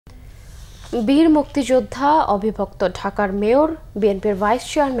বীর মুক্তিযোদ্ধা অবিভক্ত ঢাকার মেয়র বিএনপির ভাইস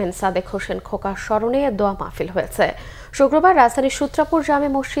চেয়ারম্যান সাদেক হোসেন খোকার স্মরণে দোয়া মাহফিল হয়েছে। শুক্রবার রাজধানীর সূত্রাপুর জামে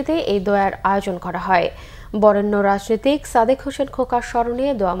মসজিদে এই দোয়ার আয়োজন করা হয়। বরেণ্য রাজনীতিক সাদেক হোসেন খোকার স্মরণে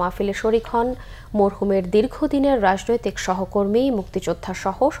দোয়া মাহফিলে শরীক হন মরহুমের দীর্ঘদিনের রাজনৈতিক সহকর্মী, মুক্তিযোদ্ধা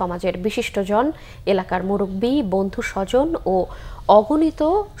সহ সমাজের বিশিষ্টজন, এলাকার মুরব্বী, বন্ধু স্বজন ও অগণিত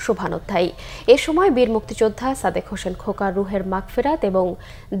শুভানুধ্যায়ী। এ সময় বীর মুক্তিযোদ্ধা সাদেক হোসেন খোকার রুহের মাগফিরাত এবং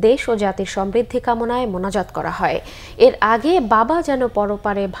দেশ ও জাতির সমৃদ্ধি কামনায় মোনাজাত করা হয়। এর আগে বাবা যেন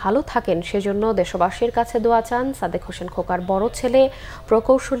পরপারে ভালো থাকেন সেজন্য দেশবাসীর কাছে দোয়া চান সাদেক হোসেন খোকার বড় ছেলে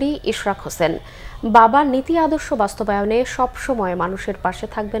প্রকৌশলী ইশরাক হোসেন। বাবার নীতি আদর্শ বাস্তবায়নে সবসময় মানুষের পাশে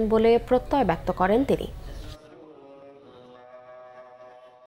থাকবেন বলে প্রত্যয় ব্যক্ত করেন তিনি।